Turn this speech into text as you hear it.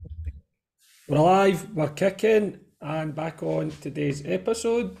We're alive, we're kicking, and back on today's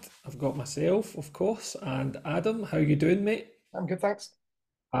episode, I've got myself, of course, and Adam. How you doing, mate? I'm good, thanks.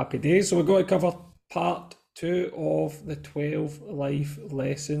 Happy days. So we're going to cover part two of the 12 life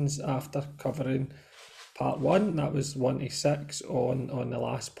lessons after covering part one. That was 1 to 6 on the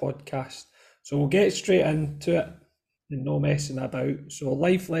last podcast. So we'll get straight into it and no messing about. So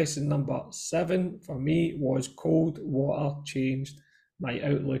life lesson number 7 for me was cold water changed my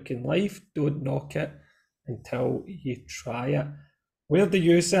outlook in life. Don't knock it until you try it. Where do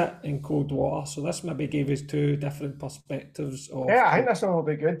you sit in cold water? So this maybe gave us two different perspectives Yeah, of I think cold. this one will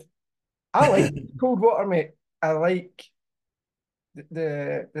be good. I like cold water, mate. I like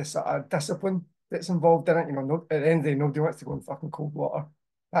the sort of discipline that's involved in it. You know, no, at the end of the day, nobody wants to go in fucking cold water.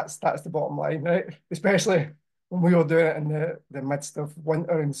 That's the bottom line, right? Especially when we were doing it in the midst of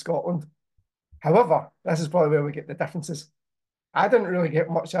winter in Scotland. However, this is probably where we get the differences. I didn't really get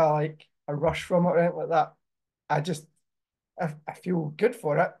much of like a rush from it or anything like that. I just I feel good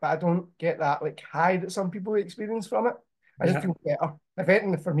for it, but I don't get that like high that some people experience from it. I just Yeah. feel better. If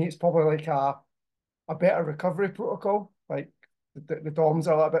anything, for me, it's probably like a better recovery protocol. Like the DOMs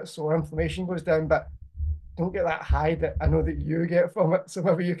are a little bit sore, inflammation goes down, but don't get that high that I know that you get from it. So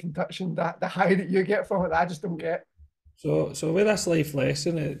maybe you can touch on that, the high that you get from it that I just don't get. So with this life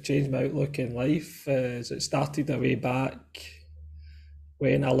lesson, it changed my outlook in life. As it started a way back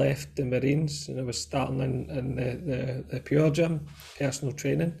when I left the Marines and I was starting in the pure gym, personal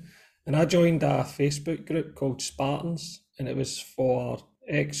training. And I joined a Facebook group called Spartans, and it was for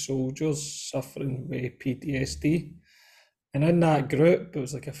ex-soldiers suffering with PTSD. And in that group, it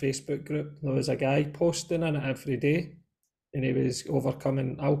was like a Facebook group, there was a guy posting in it every day, and he was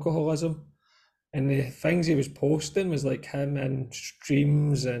overcoming alcoholism. And the things he was posting was like him in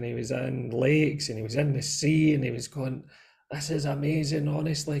streams, and he was in lakes, and he was in the sea, and he was going, "This is amazing,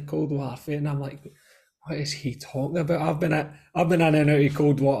 honestly, cold water." And I'm like, "What is he talking about?" I've been in and out of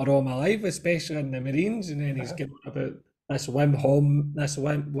cold water all my life, especially in the Marines. And then he's going about this Wim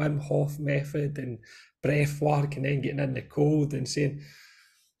Hof method and breath work, and then getting in the cold and saying.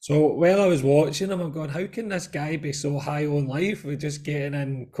 So while I was watching him, I'm going, how can this guy be so high on life with just getting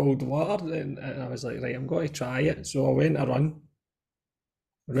in cold water? And I was like, right, I'm going to try it. So I went to run.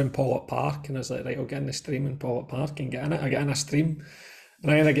 We're in Pollok Park, and I was like, right, I'll get in the stream in Pollok Park and get in it. I get in a stream,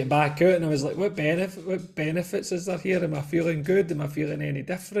 and then I get back out, and I was like, what benefits is there here? Am I feeling good? Am I feeling any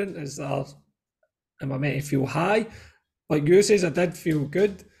different? Am I meant to feel high? Like you says, I did feel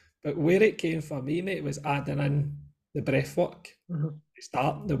good, but where it came for me, mate, was adding in the breath work, Mhm.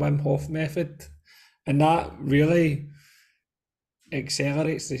 start the Wim Hof method, and that really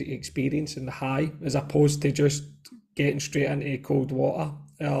accelerates the experience and the high as opposed to just getting straight into cold water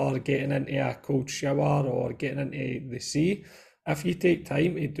or getting into a cold shower or getting into the sea. If you take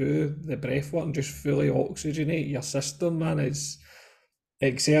time to do the breath work and just fully oxygenate your system, man, it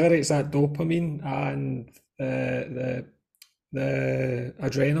accelerates that dopamine and the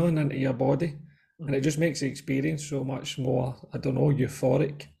adrenaline into your body, and it Mhm. just makes the experience so much more, I don't know,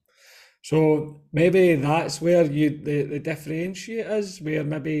 euphoric. So maybe that's where the differentiate is, where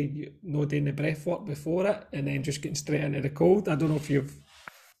maybe you know doing the breath work before it and then just getting straight into the cold. I don't know if you've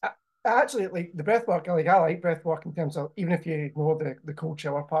I, I actually like the breath work. I like breath work in terms of even if you ignore the cold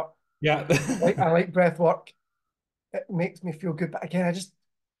shower part. yeah. Like I like breath work. It makes me feel good. But again,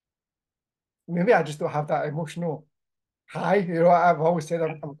 maybe I just don't have that emotional high. You know, I've always said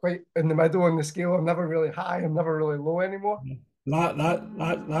I'm quite in the middle on the scale. I'm never really high. I'm never really low anymore.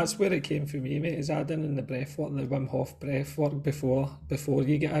 That's where it came for me, mate, is adding in the breath work, the Wim Hof breath work before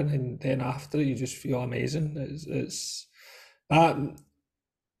you get in, and then after you just feel amazing. It's that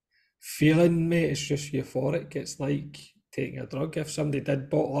feeling, mate, it's just euphoric. It's like taking a drug. If somebody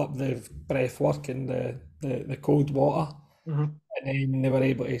did bottle up the breath work and the cold water, Mhm. and then they were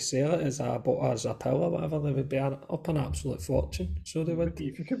able to sell it as a pill or whatever, they would be up an absolute fortune. So they You would would. be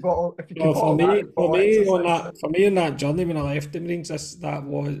if you could Well, bottle that and bottle exercise. for me on that journey when I left the Marines, that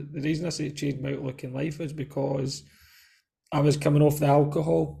was the reason I say it changed my outlook in life is because I was coming off the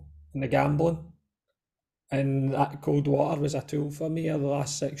alcohol and the gambling, and that cold water was a tool for me over the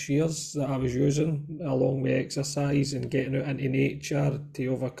last 6 years that I was using along with exercise and getting out into nature to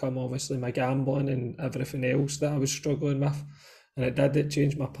overcome obviously my gambling and everything else that I was struggling with. And it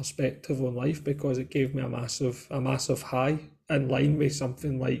changed my perspective on life because it gave me a massive high in line with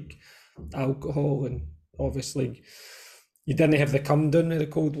something like alcohol, and obviously you didn't have the come down with the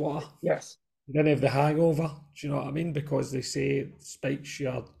cold water. Yes. You didn't have the hangover, do you know what I mean? Because they say it spikes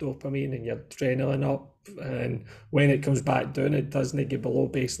your dopamine and your adrenaline up, and when it comes back down, it doesn't get below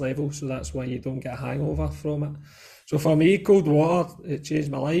base level, so that's why you don't get a hangover from it. So for me, cold water, it changed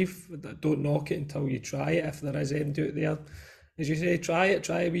my life. Don't knock it until you try it. If there is any out there, as you say, try it.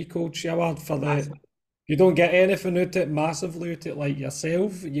 Try a wee cold shower for That's the. You don't get anything out it massively out it like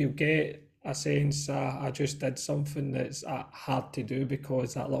yourself. You get a sense I just did something that's hard to do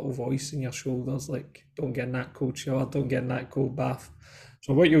because that little voice in your shoulders, like, don't get in that cold shower, don't get in that cold bath.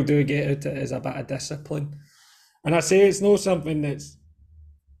 So what you'll do get out it is a bit of discipline. And I say it's not something that's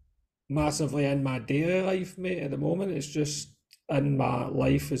massively in my daily life, mate. At the moment, it's just in my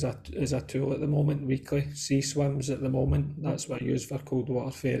life as a tool at the moment. Weekly sea swims at the moment. That's what I use for cold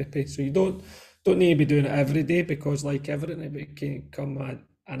water therapy. So you don't need to be doing it every day because, like everything, it can become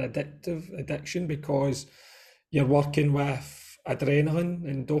an addictive addiction because you're working with adrenaline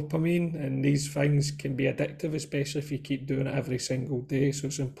and dopamine, and these things can be addictive, especially if you keep doing it every single day. So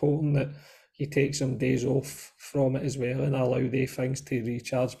it's important that you take some days off from it as well and allow the things to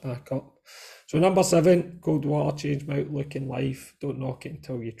recharge back up. So number 7, cold water changed my outlook in life. Don't knock it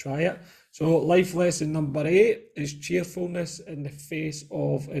until you try it. So life lesson number 8 is cheerfulness in the face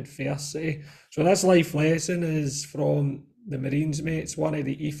of adversity. So this life lesson is from the Marines, mate. It's one of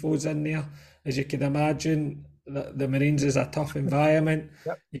the ethos in there. As you can imagine, the Marines is a tough environment.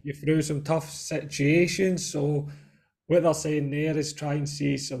 Yep. You get through some tough situations. So what they're saying there is try and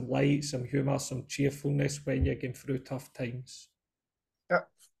see some light, some humour, some cheerfulness when you're going through tough times. Yep.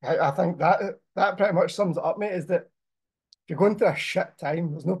 I think that pretty much sums it up, mate, is that if you're going through a shit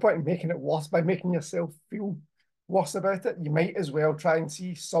time, there's no point in making it worse by making yourself feel worse about it. You might as well try and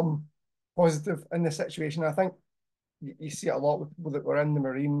see some positive in the situation. I think you see it a lot with people that were in the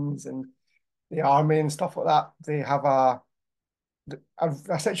Marines and the army and stuff like that. They have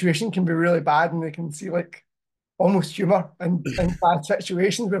a situation can be really bad and they can see like almost humor in bad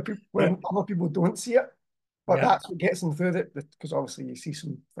situations where people Yeah, when other people don't see it. But yeah, that's what gets them through it because obviously you see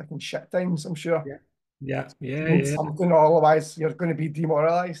some fucking shit times, I'm sure. yeah, yeah, yeah, Doing yeah. something, or otherwise you're going to be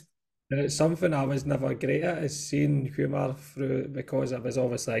demoralised. And it's something I was never great at is seeing humour through because I was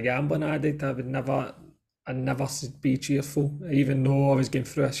obviously a gambling addict. I never be cheerful, even though I was going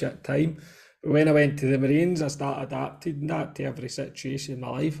through a shit time. But when I went to the Marines, I started adapting that to every situation in my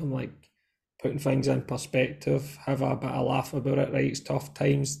life. I'm like putting things in perspective, have a bit of laugh about it. Right, it's tough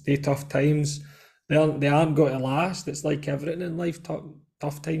times. They tough times. They aren't going to last. It's like everything in life.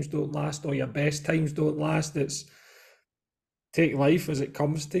 Tough times don't last, or your best times don't last. It's take life as it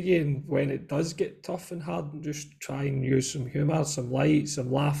comes to you, and when it does get tough and hard, just try and use some humour, some light,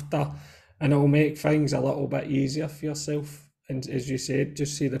 some laughter, and it'll make things a little bit easier for yourself. And as you said,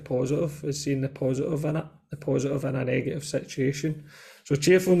 just see the positive, is seeing the positive in it, the positive in a negative situation. So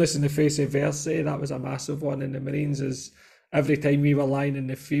cheerfulness in the face of adversity, that was a massive one in the Marines. Is every time we were lying in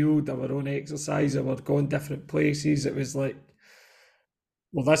the field, our own exercise, or we're going different places, it was like,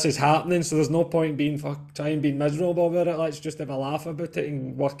 well, this is happening, so there's no point being trying being miserable about it. Let's just have a laugh about it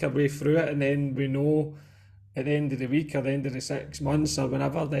and work our way through it, and then we know at the end of the week or the end of the 6 months or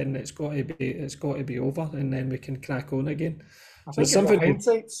whenever, then it's got to be over, and then we can crack on again. I So think it's it's the something.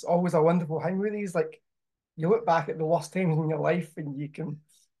 hindsight's always a wonderful thing with these. Like you look back at the worst times in your life and you can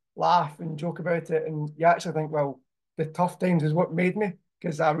laugh and joke about it, and you actually think, well, the tough times is what made me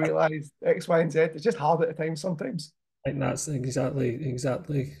because I realised X, Y, and Z. It's just hard at the time sometimes. I think that's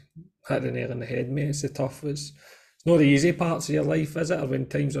exactly hit the nail on the head, mate. It's the tough. It's not the easy parts of your life, is it? Or when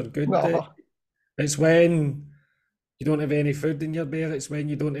times are good. No, It's when you don't have any food in your belly. It's when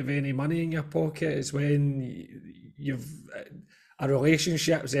you don't have any money in your pocket. It's when you've a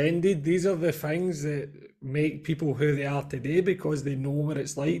relationship's ended. These are the things that make people who they are today because they know what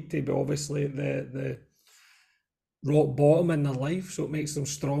it's like to be obviously the rock bottom in their life. So it makes them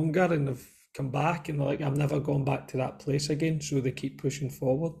stronger and they've come back and they're like, I'm never going back to that place again. So they keep pushing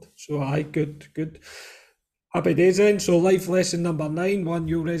forward. So aye, good, good. Happy days then. So life lesson number 9, one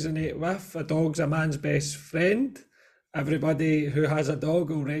you'll resonate with. A dog's a man's best friend. Everybody who has a dog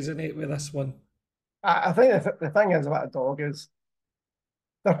will resonate with this one. I think the thing is about a dog is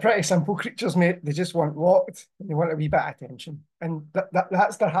they're pretty simple creatures, mate. They just want walked and they want a wee bit of attention. And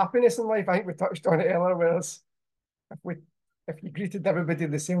that's their happiness in life. I think we touched on it earlier, whereas if we if you greeted everybody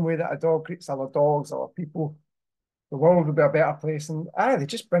the same way that a dog greets other dogs or people, the world would be a better place. And they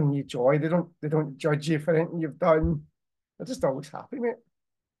just bring you joy. They don't judge you for anything you've done. They're just always happy, mate.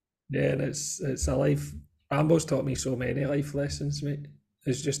 Yeah, and it's a life. Rambo's taught me so many life lessons, mate.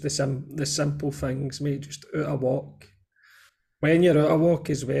 It's just the simple things, mate. Just out a walk. When you're out a walk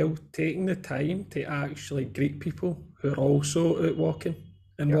as well, taking the time to actually greet people who are also out walking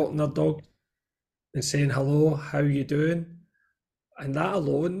and Yeah. walking their dog and saying hello, how you doing? And that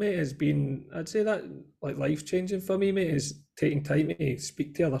alone, mate, has been, I'd say that like life changing for me, mate, is taking time to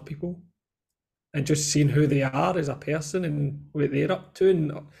speak to other people. and just seeing who they are as a person and what they're up to.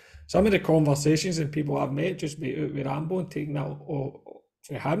 And some of the conversations and people I've met just be out with Rambo and taking that for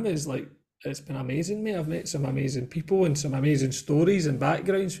him is like, it's been amazing, mate. I've met some amazing people and some amazing stories and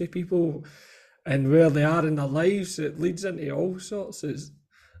backgrounds for people and where they are in their lives. It leads into all sorts. It's,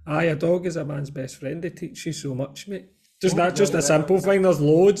 aye, a dog is a man's best friend. They teach you so much, mate. Just Changes that, just really a well. simple thing. There's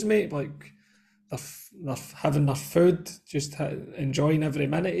loads, mate. Like they're having their food, just enjoying every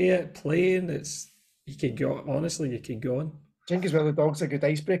minute of it, playing. It's you could go honestly, you could go on. Do you think as well the dog's a good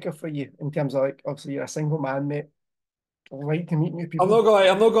icebreaker for you in terms of like obviously you're a single man, mate. I like to meet new people. I'm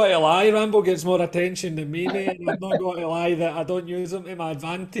not going to lie. Rambo gets more attention than me, mate. And I'm not going to lie that I don't use him to my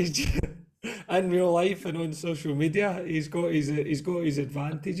advantage in real life and on social media. He's got his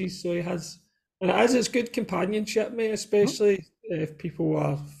advantages, so he has. And it's good companionship, mate. Mhm. Especially if people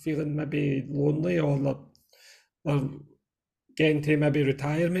are feeling maybe lonely or they're getting to maybe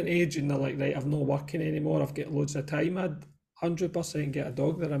retirement age and they're like, right, I'm not working anymore. I've got loads of time. I'd 100% get a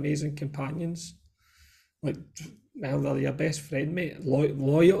dog. They're amazing companions. Like, well, they're your best friend, mate.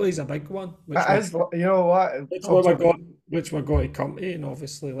 Loyalty is a big one, It is, you know what? Also, which we got to come to, and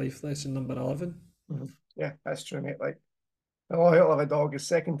obviously life lesson number 11. mhm. Yeah, that's true, mate. Like the loyalty of a dog is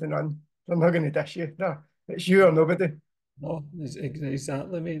second to none. They're not going to dish you. No, it's you or nobody. No,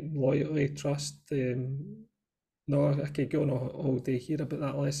 exactly, mate. Loyalty, trust. No, I could go on all day here about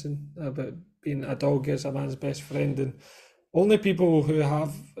that lesson about being a dog is a man's best friend, and only people who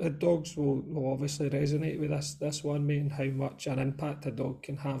have had dogs will obviously resonate with this one, mate, and how much an impact a dog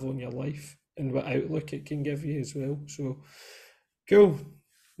can have on your life and what outlook it can give you as well. So cool.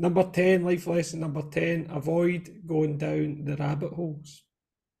 Number 10, life lesson number 10, avoid going down the rabbit holes.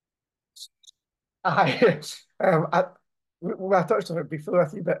 I, I, I touched on it before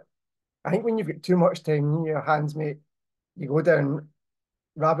with you, but I think when you've got too much time in your hands, mate, you go down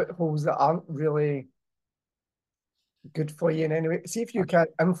rabbit holes that aren't really good for you in any way. See if you can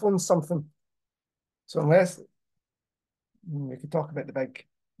influence something. So unless we could talk about the big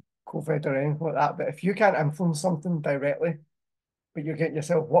COVID or anything like that, but if you can't influence something directly, but you're getting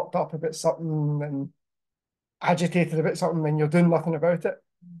yourself worked up about something and agitated about something and you're doing nothing about it,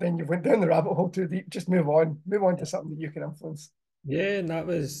 then you went down the rabbit hole too deep. Just move on. Move on to something that you can influence. Yeah, and that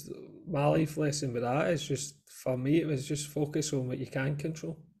was my life lesson with that. It's just, for me, it was just focus on what you can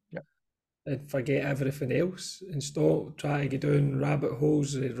control Yeah, and forget everything else and stop trying to go down rabbit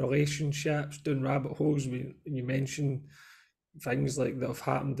holes with relationships, down rabbit holes when you mention things like that have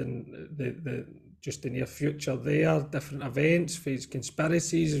happened in the just the near future there, different events, face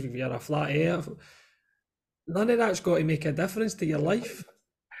conspiracies, if you're a flat earth. None of that's got to make a difference to your life.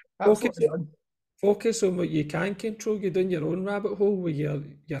 Focus absolutely none. focus on what you can control. You're doing your own rabbit hole with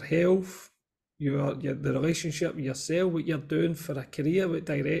your health, your the relationship with yourself, what you're doing for a career, what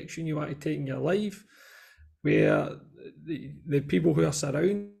direction you want to take in your life, where the people who are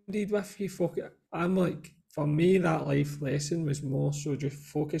surrounded with you focus. I'm like, for me, that life lesson was more so just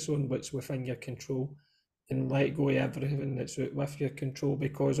focus on what's within your control and let go of everything that's out with your control,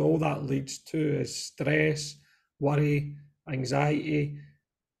 because all that leads to is stress, worry, anxiety.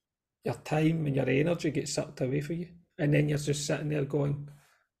 Your time and your energy gets sucked away from you, and then you're just sitting there going,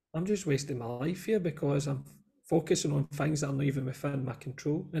 I'm just wasting my life here because I'm focusing on things that are not even within my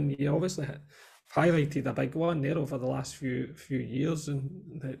control. And you obviously highlighted a big one there over the last few years,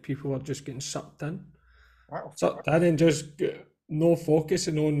 and that people are just getting Wow. sucked in, and just no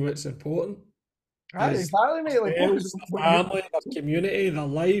focusing on what's important Right, is exactly, mate. Like focus themselves, on what their you. family, their community, their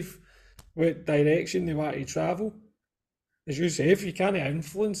life, what direction they want to travel. As you say, if you can't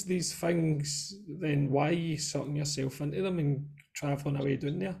influence these things, then why are you sucking yourself into them and travelling away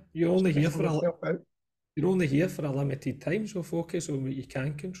doing there? Stressing yourself out. You're only here for a limited time, so focus on what you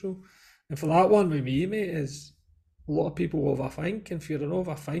can control. And for that one with me, mate, is a lot of people overthink, and if you're an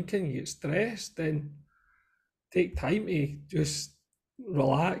overthinking, you get stressed, then take time to just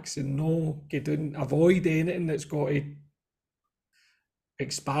relax and no get down, avoid anything that's got to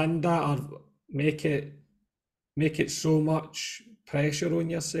expand that or make it so much pressure on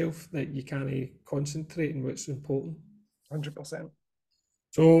yourself that you can't concentrate on what's important. 100%.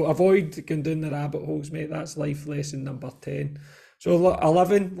 So avoid going down the rabbit holes, mate. That's life lesson number 10. So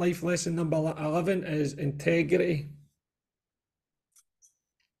 11, life lesson number 11 is integrity.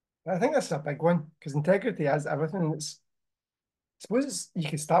 I think that's a big one because integrity is everything. I suppose you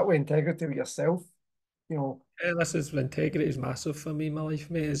can start with integrity with yourself. You know, Yeah, this is integrity is massive for me in my life,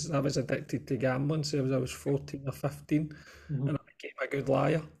 mate. I was addicted to gambling since I was 14 or 15, mhm. and I became a good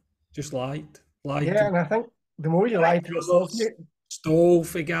liar. Just lied Yeah, to and I think the more you lie to yourself, others, mate, stole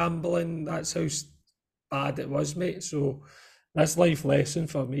for gambling. That's how bad it was, mate. So This life lesson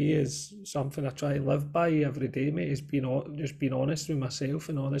for me is something I try and live by every day, mate. Is just being honest with myself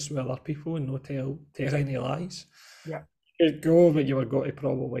and honest with other people, and not tell any lies. Yeah. Good go, but you were going to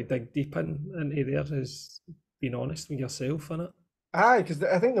probably dig deep into there is being honest with yourself in it. Aye, because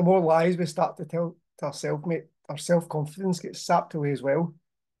I think the more lies we start to tell to ourselves, mate, our self confidence gets sapped away as well.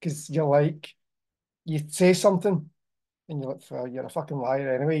 Because you're like, you say something and you're like, well, you're a fucking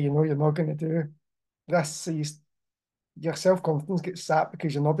liar anyway. You know you're not going to do this. So your self confidence gets sapped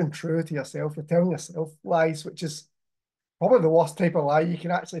because you're not being true to yourself. You're telling yourself lies, which is probably the worst type of lie you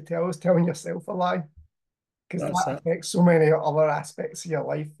can actually tell is telling yourself a lie. Because That's that it. affects so many other aspects of your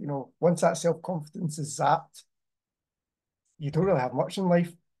life. You know, once that self confidence is zapped, you don't really have much in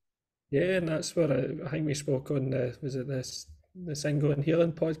life. Yeah, and that's where I think we spoke on the was it the Single and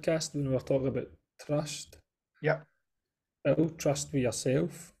Healing podcast when we were talking about trust. Yep. Build trust with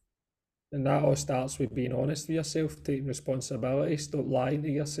yourself. And that all starts with being honest with yourself, taking responsibility, stop lying to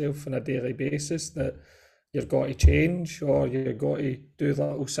yourself on a daily basis that you've got to change or you've got to do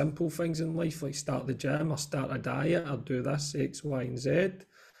little simple things in life like start the gym or start a diet or do this X, Y, and Z.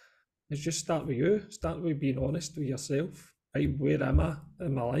 It's just start with you. Start with being honest with yourself. Right, where am I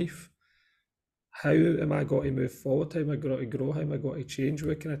in my life? How am I going to move forward? How am I going to grow? How am I going to change?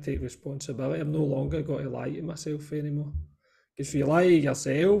 Where can I take responsibility? I'm no longer going to lie to myself anymore. Because if you lie to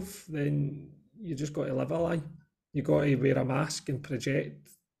yourself, then you just got to live a lie. You got to wear a mask and project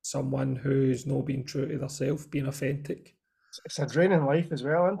someone who's not being true to themselves, being authentic. It's a draining life as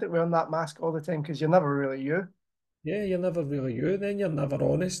well, isn't it? Wearing that mask all the time because you're never really you. Yeah, you're never really you. Then you're never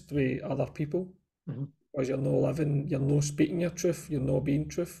honest with other people Mhm. because you're no living, you're no speaking your truth, you're no being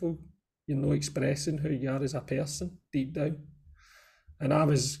truthful, you're no expressing who you are as a person deep down. And I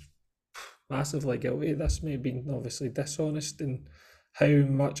was massively guilty of this, mate, being obviously dishonest and how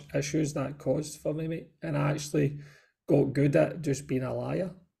much issues that caused for me, mate. And I actually got good at just being a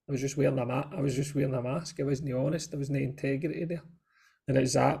liar. I was just wearing a mask. I wasn't honest. There was no integrity there. And it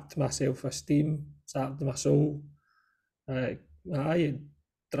zapped my self esteem, zapped my soul. Uh, I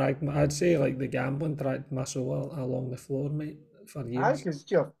dragged my, I'd say like the gambling dragged my soul along the floor, mate, for Aye, years. because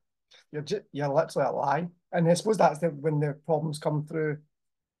you're literally a lie. And I suppose that's when the problems come through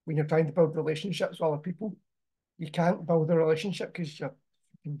when you're trying to build relationships with other people. You can't build a relationship because you're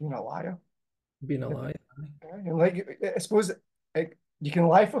being a liar. Being a liar. And like I suppose you can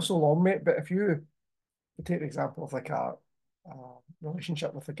lie for so long, mate, but if you take the example of like a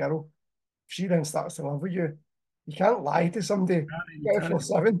relationship with a girl, if she then starts to love with you, you can't lie to somebody You can't.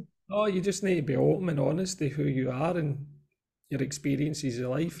 24/7. Oh, you just need to be open and honest to who you are and your experiences of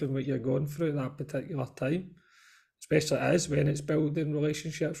life and what you're going through at that particular time. Especially as when it's building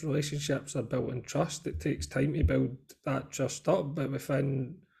relationships. Relationships are built in trust. It takes time to build that trust up, but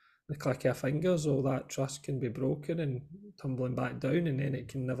within the click of fingers, all that trust can be broken and tumbling back down, and then it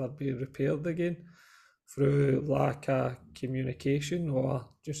can never be repaired again through lack of communication or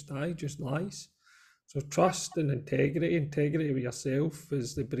just lies. So trust and integrity with yourself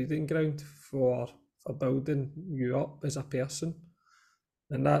is the breeding ground for building you up as a person.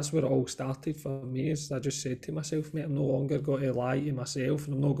 And that's where it all started for me. Is I just said to myself, mate, I'm no longer going to lie to myself,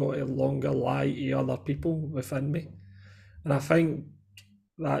 and I'm not going to longer lie to other people within me. And I think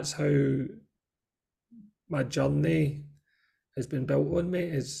that's how my journey has been built on,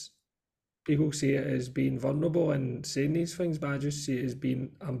 mate. Is people see it as being vulnerable and saying these things, but I just see it as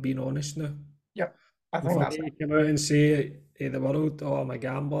being I'm being honest now. Yep. I And think for that's me to come out and say to the world, "Oh, I'm a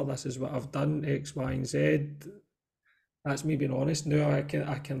gambler. This is what I've done. X, Y, and Z." That's me being honest. Now I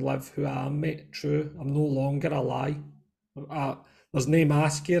can live who I am, mate. True. I'm no longer a lie. Uh, there's no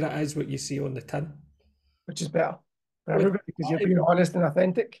mask here. It is what you see on the tin. which is better for Which everybody because you're being honest and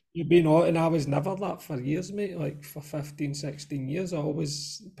authentic. you've been on, and I was never that for years, mate. Like for 15, 16 years, I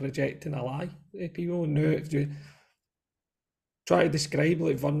always projecting a lie to people. Now, if you try to describe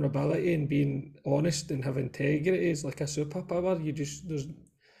like vulnerability and being honest and have integrity is like a superpower, you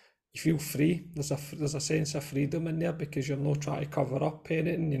feel free. There's a sense of freedom in there because you're not trying to cover up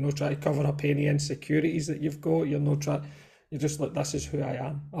anything. You're not trying to cover up any insecurities that you've got. You're not trying. You're just like this is who I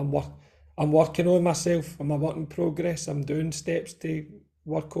am. I'm working on myself. I'm a work in progress. I'm doing steps to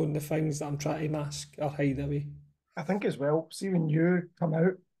work on the things that I'm trying to mask or hide away. I think as well, see when you come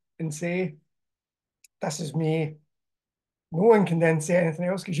out and say, this is me, no one can then say anything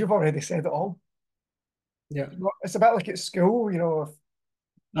else because you've already said it all. Yeah, You know, it's a bit like at school, you know,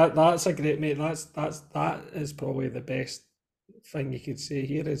 that's a great mate. That is probably the best thing you could say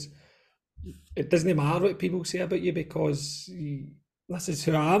here is it doesn't matter what people say about you because this is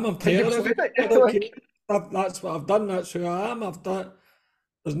who I am. I'm but telling you've said everybody. I it. don't care. Like, That's what I've done. That's who I am. I've done.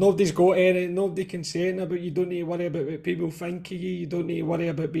 There's nobody's got any, nobody can say anything about you. Don't need to worry about what people think of you. You don't need to worry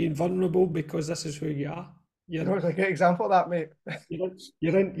about being vulnerable because this is who you are. You You're know, it's a great example of that, mate.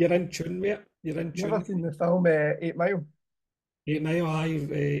 you're in tune with it. You're in You ever tune. seen the film 8 Mile? 8 Mile High,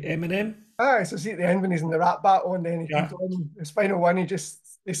 Eminem. Ah, so see at the end when he's in the rap battle and then he comes Yeah, on his final one, he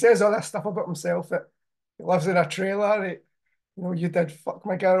says all this stuff about himself that he lives in a trailer. You did fuck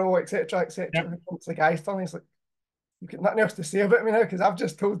my girl, etc., yeah, etc. It's the guy's turn. He's like, you've got nothing else to say about me now because I've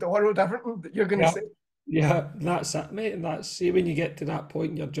just told the world everything that you're going to yeah, say. yeah. That's it, mate. And that's see when you get to that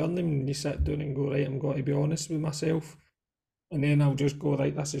point in your journey, and you sit down and go, right, I'm going to be honest with myself, and then I'll just go,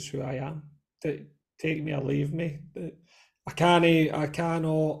 right, this is who I am. Take me or leave me. I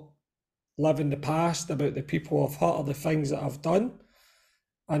cannot live in the past about the people I've hurt or the things that I've done.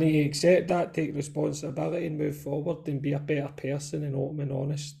 I need to accept that, take responsibility, and move forward and be a better person and open and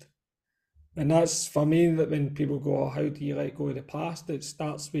honest. And that's for me that when people go, oh, how do you let go of the past? It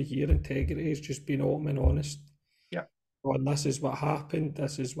starts with your integrity. It's just being open and honest. Yeah, Well, this is what happened.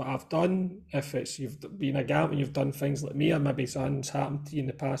 This is what I've done. If it's you've been a gap and you've done things like me, or maybe something's happened to you in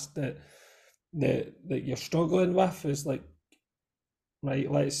the past that you're struggling with, is like,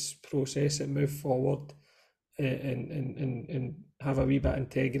 right, let's process it, move forward, and have a wee bit of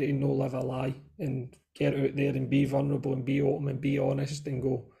integrity, no live a lie, and get out there and be vulnerable and be open and be honest and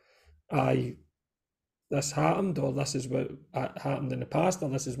go, aye, this happened, or this is what happened in the past, or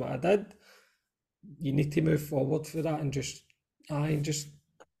this is what I did. You need to move forward for that and just, aye, just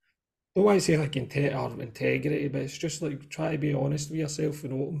don't want to say like integrity, but it's just like try to be honest with yourself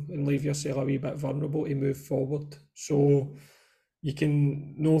and open and leave yourself a wee bit vulnerable to move forward. So you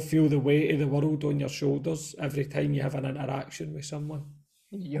can no feel the weight of the world on your shoulders every time you have an interaction with someone.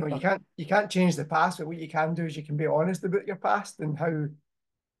 you But can't change the past, but what you can do is you can be honest about your past and how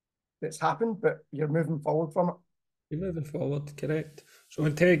it's happened, but you're moving forward from it. you're moving forward, correct. So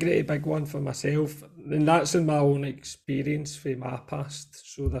integrity, big one for myself, and that's in my own experience for my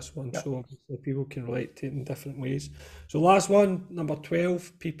past. So this one, Yeah. so obviously people can relate to it in different ways. So last one, number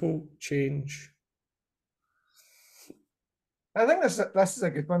 12, people change. I think this is a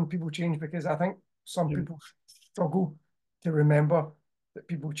good one. People change because I think some Yeah, people struggle to remember that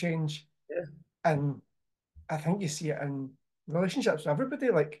people change, yeah, and I think you see it in relationships with everybody,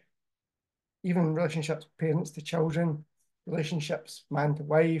 like even relationships parents to children, relationships man to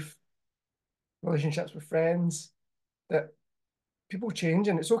wife, relationships with friends. That people change,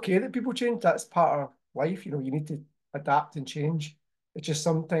 and it's okay that people change. That's part of life. You need to adapt and change. It's just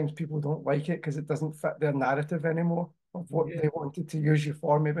sometimes people don't like it because it doesn't fit their narrative anymore of what yeah. they wanted to use you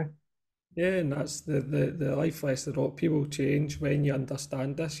for, maybe. Yeah, and that's the life lesson. All people change when you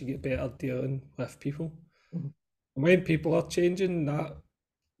understand this. You get better dealing with people. Mhm. And when people are changing, that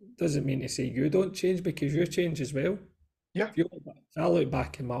doesn't mean to say you don't change because you change as well. Yeah, If I look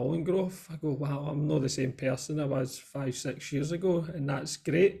back in my own growth, I go, wow, I'm not the same person I was 5, 6 years ago, and that's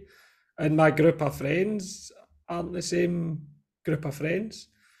great. And my group of friends aren't the same group of friends.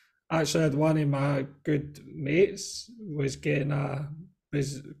 Actually, I had one of my good mates was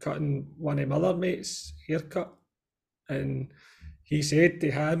cutting one of my other mates' haircut, and he said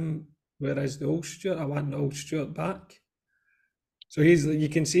to him, "Where is the old Stuart? I want the old Stuart back." So you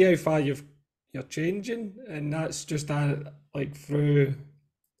can see how far you're changing, and that's just like through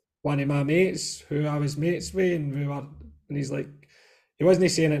one of my mates who I was mates with, and he's like, he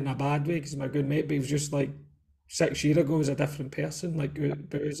wasn't saying it in a bad way because he's my good mate, but he was just like 6 years ago was a different person, like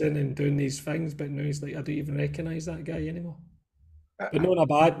boozing and doing these things, but now he's like, I don't even recognise that guy anymore. But I,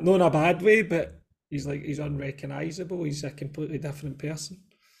 not in a bad way, but he's unrecognisable. He's a completely different person.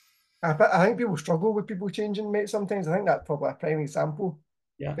 I think people struggle with people changing, mate. Sometimes I think that's probably a prime example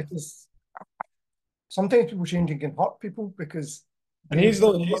Yeah. because sometimes people changing can hurt people because And they've he's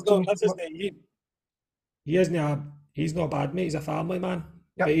not not, changed this as is much. the, he isn't he's not a bad mate, he's a family man.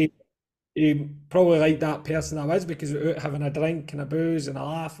 But Yep, he probably liked that person I was because we were out having a drink and a booze and a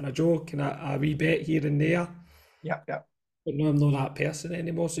laugh and a joke and a wee bet here and there. yep, yep. But no, I'm not that person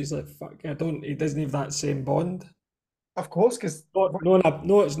anymore. So he's like, fuck, he doesn't have that same bond. Of course, because No,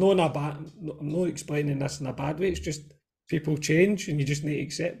 it's not in a bad, no, I'm not explaining this in a bad way. It's just people change and you just need to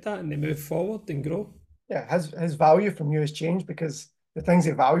accept that and they move forward and grow. yeah, his value from you has changed because the things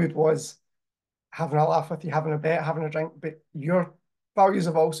he valued was having a laugh with you, having a bet, having a drink, but your values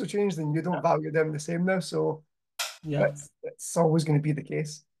have also changed and you don't value them the same now. So Yeah. that's always going to be the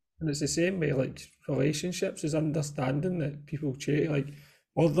case. And it's the same way, like relationships, is understanding that people change. Like,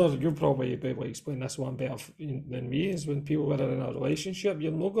 other, you'll probably be able to explain this one better than me. Is when people are in a relationship,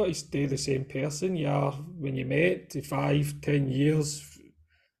 you're not going to stay the same person you are when you met to 5, 10 years.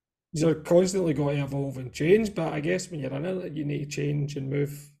 you're constantly going to evolve and change, but I guess when you're in it, you need to change and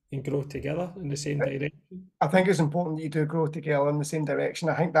move and grow together in the same direction. I think it's important that you do grow together in the same direction.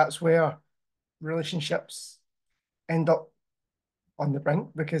 I think that's where relationships end up on the brink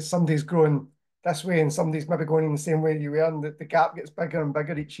because somebody's growing this way and somebody's maybe going in the same way you were, and the gap gets bigger and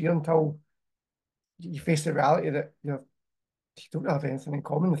bigger each year until you face the reality that you don't have anything in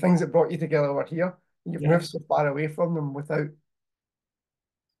common. The things that brought you together were here, and you've Yeah, moved so far away from them without, I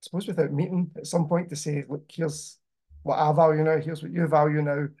suppose, without meeting at some point to say, look, here's what I value now, here's what you value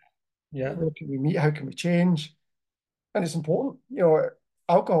now. yeah, Where can we meet? How can we change? And it's important.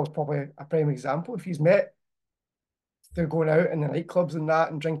 Alcohol is probably a prime example. If he's met through going out in the nightclubs and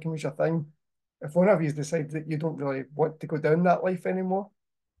that and drinking was your thing, if one of you decides that you don't really want to go down that life anymore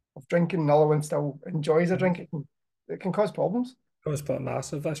of drinking, another one still enjoys a drink, it can cause problems. cause but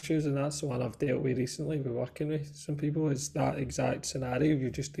massive issues, and that's the one I've dealt with recently. With working with some people, is that exact scenario you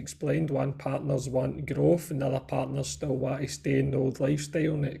just explained. One partner's want growth, and the other partners still want to stay in the old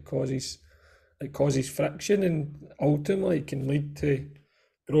lifestyle, and it causes friction, and ultimately it can lead to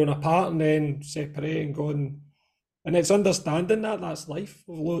growing apart and then separating, and going. And it's understanding that that's life,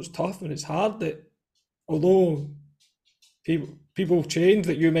 although it's tough and it's hard. That although people change,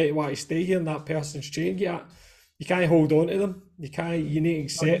 that you might want to stay here and that person's changed, you can't hold on to them. You can't. You need to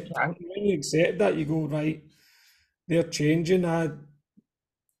No, you accept. can't. When you accept that, you go right. They're changing.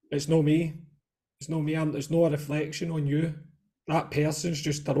 It's not me. It's not me. It's not a reflection on you. That person's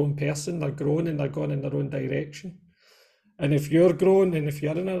just their own person. They're growing and they're going in their own direction. And if you're growing and if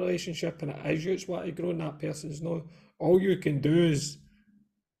you're in a relationship and it is you, it's what to grow, and that person's not. All you can do is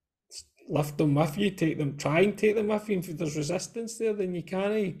lift them with you, try and take them with you. And if there's resistance there, then you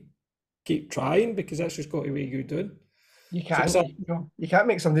can't keep trying because that's just got to be you doing. You So can't. it's a, You can't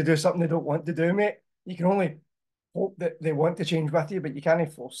make somebody do something they don't want to do, mate. You can only hope that they want to change with you, but you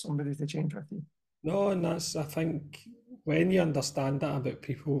can't force somebody to change with you. no, and that's, I think, when you understand that about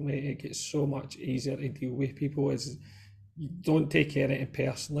people, mate, it gets so much easier to deal with people. Is you don't take anything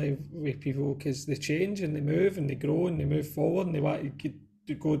personally with people because they change and they move and they grow and they move forward and they want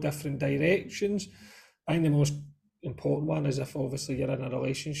to go different directions. I think the most important one is if obviously you're in a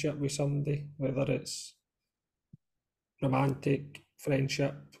relationship with somebody, whether it's romantic,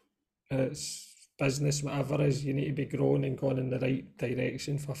 friendship, it's business, whatever it is, you need to be growing and going in the right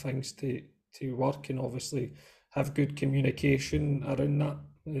direction for things to work, and obviously have good communication around that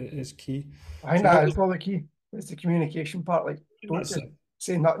is key. I think So that that is was, probably key. It's the communication part. Like, don't that's just it.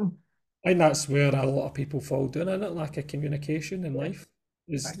 say nothing. I think that's where a lot of people fall down in it, lack of communication in Yeah. life.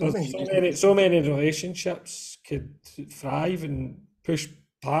 I There's, don't there's think you so just need many to so say. many relationships could thrive and push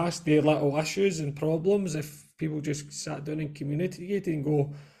past their little issues and problems if people just sat down and communicated and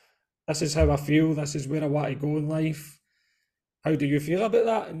go, this is how I feel, this is where I want to go in life. How do you feel about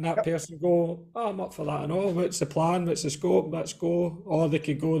that? And that Yep, person go, oh, I'm up for that and all. What's the plan? What's the scope? Let's go. Or they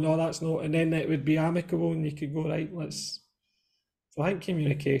could go, no, that's not. And then it would be amicable and you could go, right, let's. So I think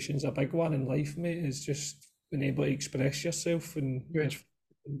communication's a big one in life, mate, is just being able to express yourself and huge.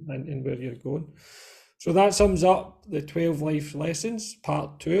 and where you're going. So that sums up the 12 life lessons,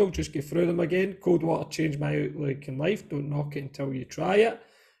 part two. I'll just go through them again. Cold water changed my outlook in life. Don't knock it until you try it.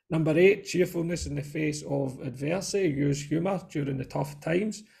 Number 8, cheerfulness in the face of adversity. Use humour during the tough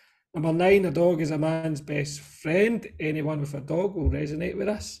times. Number 9, a dog is a man's best friend. Anyone with a dog will resonate with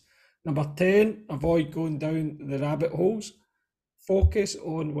us. Number 10, avoid going down the rabbit holes. Focus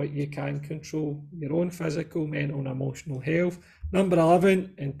on what you can control, your own physical, mental, and emotional health. Number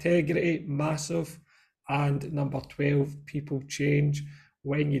 11, integrity, massive. And number 12, people change.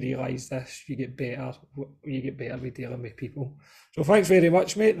 When you realise this, you get better. You get better with dealing with people. So thanks very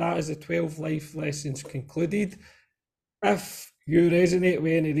much, mate. That is the 12 life lessons concluded. If you resonate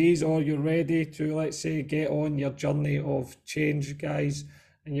with any of these, or you're ready to, let's say, get on your journey of change, guys,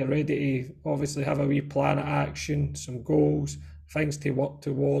 and you're ready to obviously have a wee plan of action, some goals, things to work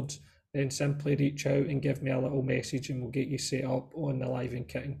towards, then simply reach out and give me a little message and we'll get you set up on the Live and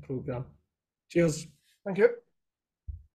Kitting programme. Cheers. Thank you.